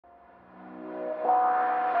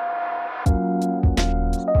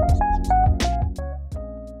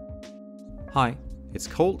Hi, it's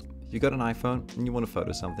cold, you got an iPhone and you want to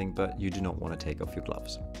photo something but you do not want to take off your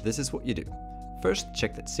gloves. This is what you do. First,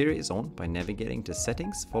 check that Siri is on by navigating to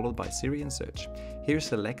Settings followed by Siri and search. Here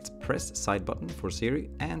select Press Side button for Siri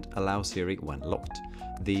and Allow Siri when locked.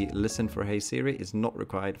 The Listen for Hey Siri is not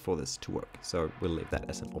required for this to work, so we'll leave that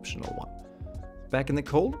as an optional one. Back in the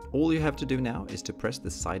cold, all you have to do now is to press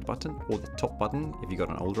the side button or the top button if you got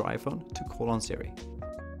an older iPhone to call on Siri.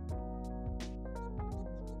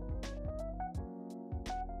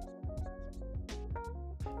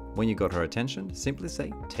 When you got her attention, simply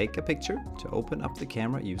say "take a picture" to open up the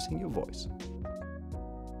camera using your voice.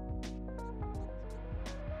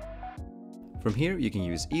 From here you can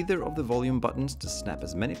use either of the volume buttons to snap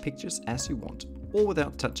as many pictures as you want, all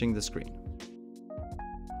without touching the screen.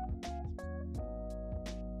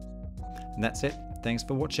 And that's it. Thanks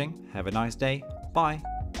for watching. Have a nice day. Bye.